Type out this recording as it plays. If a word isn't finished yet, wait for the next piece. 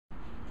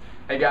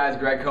Hey guys,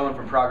 Greg Cohen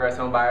from Progress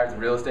Home Buyers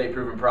and Real Estate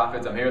Proven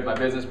Profits. I'm here with my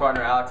business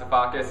partner, Alex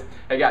Afakis.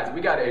 Hey guys,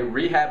 we got a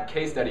rehab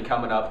case study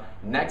coming up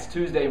next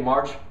Tuesday,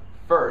 March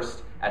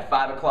 1st at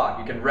 5 o'clock.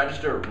 You can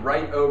register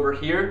right over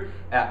here.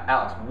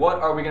 Alex, what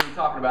are we going to be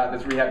talking about at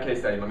this rehab case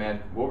study, my man?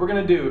 What we're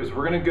going to do is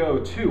we're going to go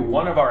to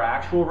one of our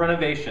actual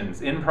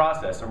renovations in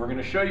process, and we're going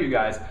to show you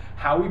guys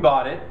how we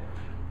bought it,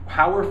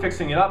 how we're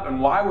fixing it up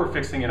and why we're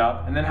fixing it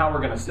up, and then how we're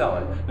going to sell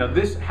it. Now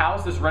this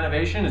house, this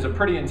renovation is a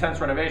pretty intense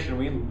renovation.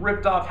 We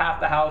ripped off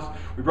half the house.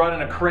 We brought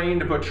in a crane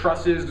to put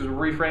trusses to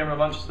reframe a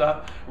bunch of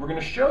stuff. We're going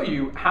to show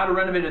you how to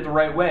renovate it the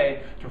right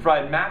way to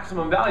provide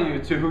maximum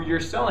value to who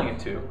you're selling it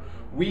to.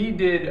 We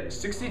did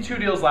 62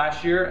 deals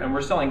last year and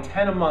we're selling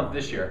 10 a month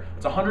this year.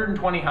 It's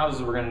 120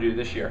 houses we're going to do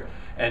this year.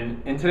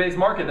 And in today's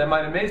market, that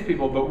might amaze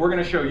people, but we're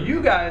going to show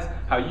you guys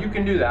how you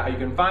can do that, how you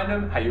can find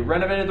them, how you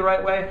renovate it the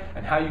right way,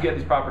 and how you get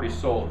these properties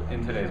sold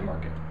in today's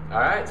market. All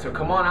right, so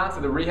come on out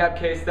to the rehab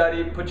case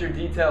study. Put your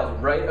details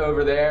right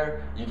over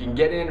there. You can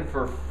get in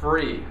for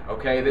free,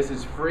 okay? This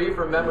is free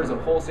for members of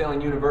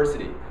Wholesaling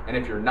University. And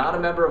if you're not a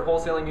member of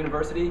Wholesaling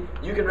University,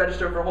 you can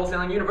register for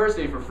Wholesaling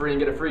University for free and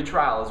get a free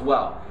trial as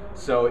well.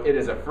 So it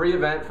is a free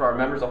event for our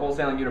members of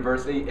Wholesaling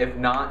University. If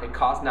not, it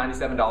costs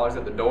 $97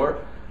 at the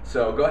door.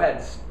 So go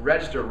ahead,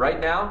 register right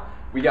now.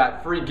 We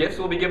got free gifts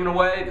we'll be giving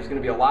away. There's going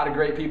to be a lot of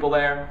great people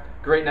there.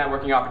 Great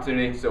networking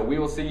opportunity. So we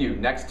will see you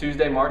next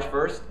Tuesday, March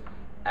 1st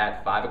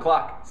at 5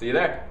 o'clock. See you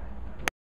there.